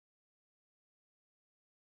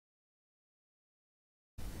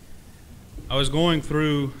I was going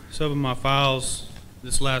through some of my files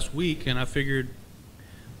this last week, and I figured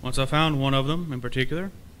once I found one of them in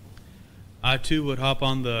particular, I too would hop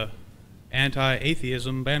on the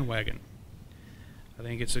anti-atheism bandwagon. I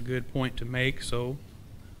think it's a good point to make, so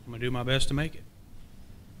I'm going to do my best to make it.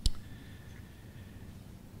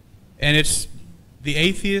 And it's the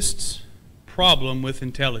atheist's problem with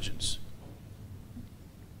intelligence.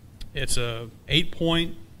 It's a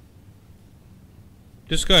 8-point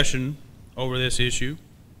discussion over this issue.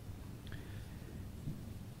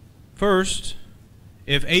 First,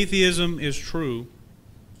 if atheism is true,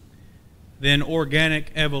 then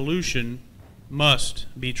organic evolution must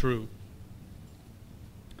be true.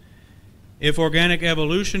 If organic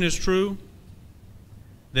evolution is true,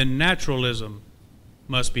 then naturalism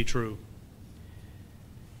must be true.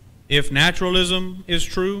 If naturalism is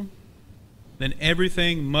true, then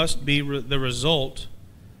everything must be the result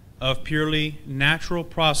of purely natural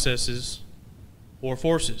processes or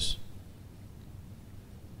forces.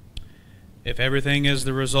 If everything is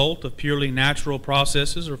the result of purely natural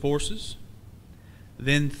processes or forces,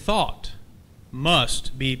 then thought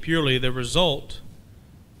must be purely the result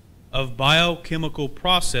of biochemical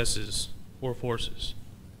processes or forces.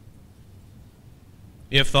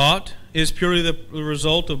 If thought is purely the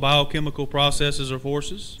result of biochemical processes or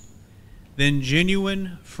forces, then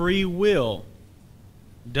genuine free will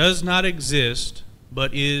does not exist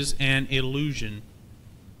but is an illusion.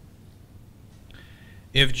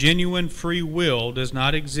 If genuine free will does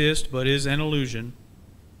not exist but is an illusion,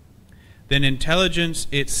 then intelligence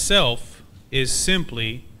itself is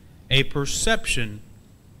simply a perception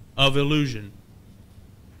of illusion.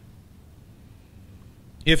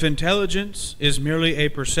 If intelligence is merely a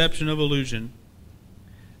perception of illusion,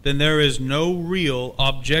 then there is no real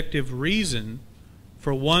objective reason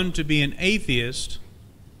for one to be an atheist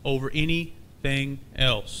over anything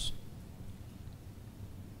else.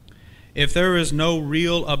 If there is no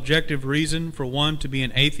real objective reason for one to be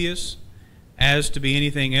an atheist as to be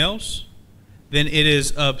anything else, then it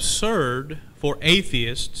is absurd for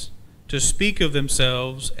atheists to speak of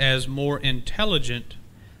themselves as more intelligent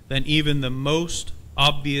than even the most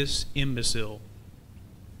obvious imbecile.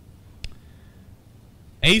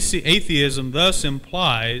 Atheism thus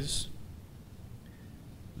implies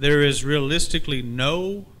there is realistically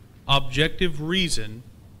no objective reason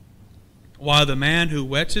why the man who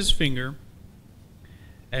wets his finger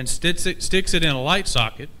and sticks it in a light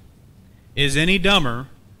socket is any dumber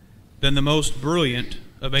than the most brilliant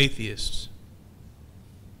of atheists.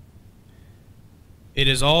 It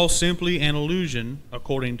is all simply an illusion,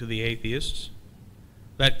 according to the atheists,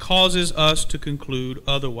 that causes us to conclude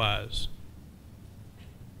otherwise.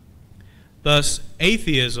 Thus,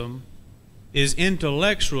 atheism is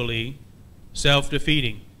intellectually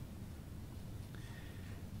self-defeating.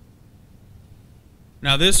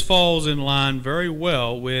 Now, this falls in line very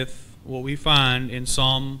well with what we find in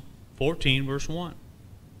Psalm 14, verse 1.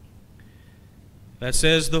 That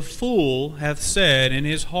says, "The fool hath said in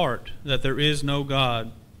his heart that there is no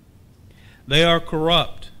God. They are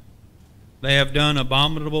corrupt. They have done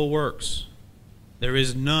abominable works. There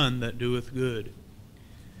is none that doeth good."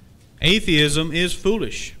 Atheism is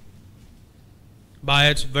foolish. By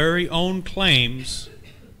its very own claims,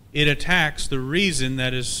 it attacks the reason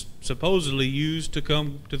that is supposedly used to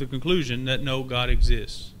come to the conclusion that no God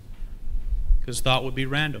exists. Because thought would be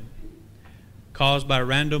random, caused by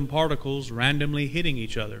random particles randomly hitting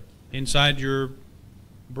each other inside your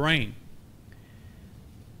brain.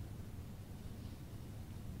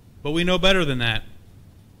 But we know better than that.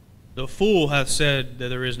 The fool hath said that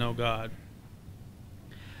there is no God.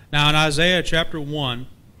 Now in Isaiah chapter 1,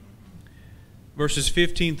 verses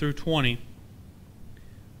 15 through 20,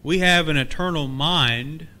 we have an eternal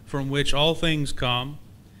mind from which all things come,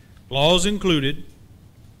 laws included,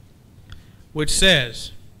 which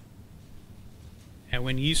says, "And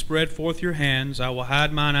when ye spread forth your hands, I will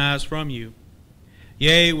hide mine eyes from you.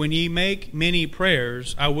 Yea, when ye make many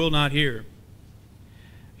prayers, I will not hear.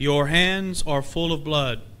 Your hands are full of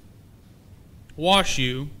blood. Wash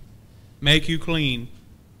you, make you clean.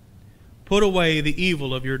 Put away the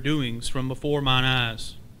evil of your doings from before mine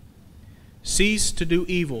eyes. Cease to do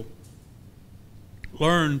evil.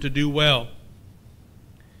 Learn to do well."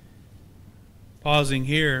 Pausing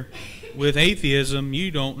here, with atheism, you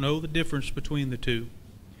don't know the difference between the two.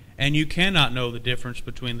 And you cannot know the difference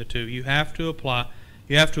between the two. You have to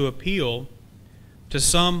appeal to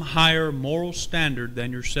some higher moral standard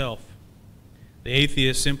than yourself. The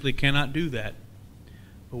atheist simply cannot do that.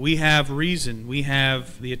 But we have reason. We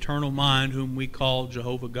have the eternal mind whom we call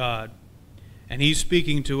Jehovah God. And he's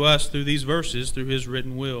speaking to us through these verses, through his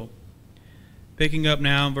written will. picking up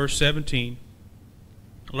now in verse 17.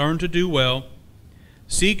 Learn to do well,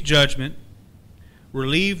 seek judgment,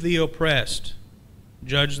 relieve the oppressed,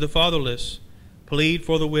 judge the fatherless, plead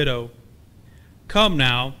for the widow. Come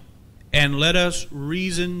now, and let us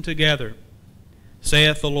reason together,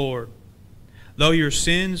 saith the Lord. Though your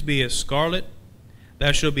sins be as scarlet,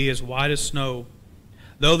 they shall be as white as snow.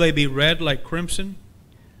 Though they be red like crimson,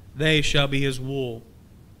 they shall be as wool.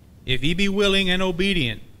 If ye be willing and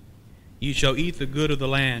obedient, ye shall eat the good of the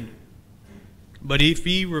land. But if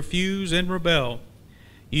ye refuse and rebel,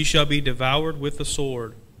 ye shall be devoured with the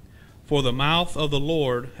sword. For the mouth of the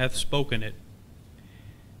Lord hath spoken it.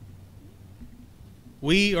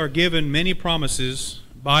 We are given many promises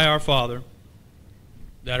by our Father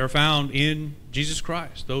that are found in Jesus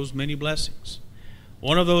Christ, those many blessings.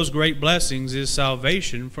 One of those great blessings is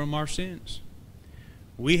salvation from our sins.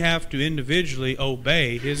 We have to individually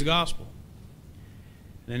obey His gospel.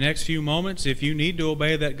 In the next few moments, if you need to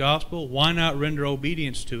obey that gospel, why not render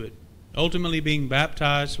obedience to it, ultimately being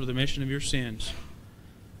baptized for the remission of your sins?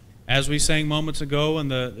 As we sang moments ago in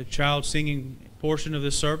the child singing portion of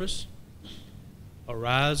this service,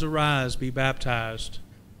 arise, arise, be baptized,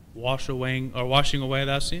 washing away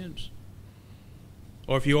thy sins.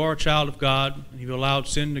 Or if you are a child of God and you've allowed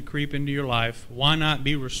sin to creep into your life, why not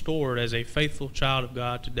be restored as a faithful child of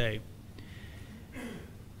God today?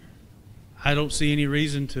 I don't see any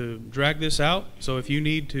reason to drag this out, so if you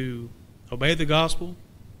need to obey the gospel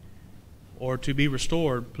or to be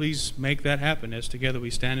restored, please make that happen as together we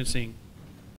stand and sing.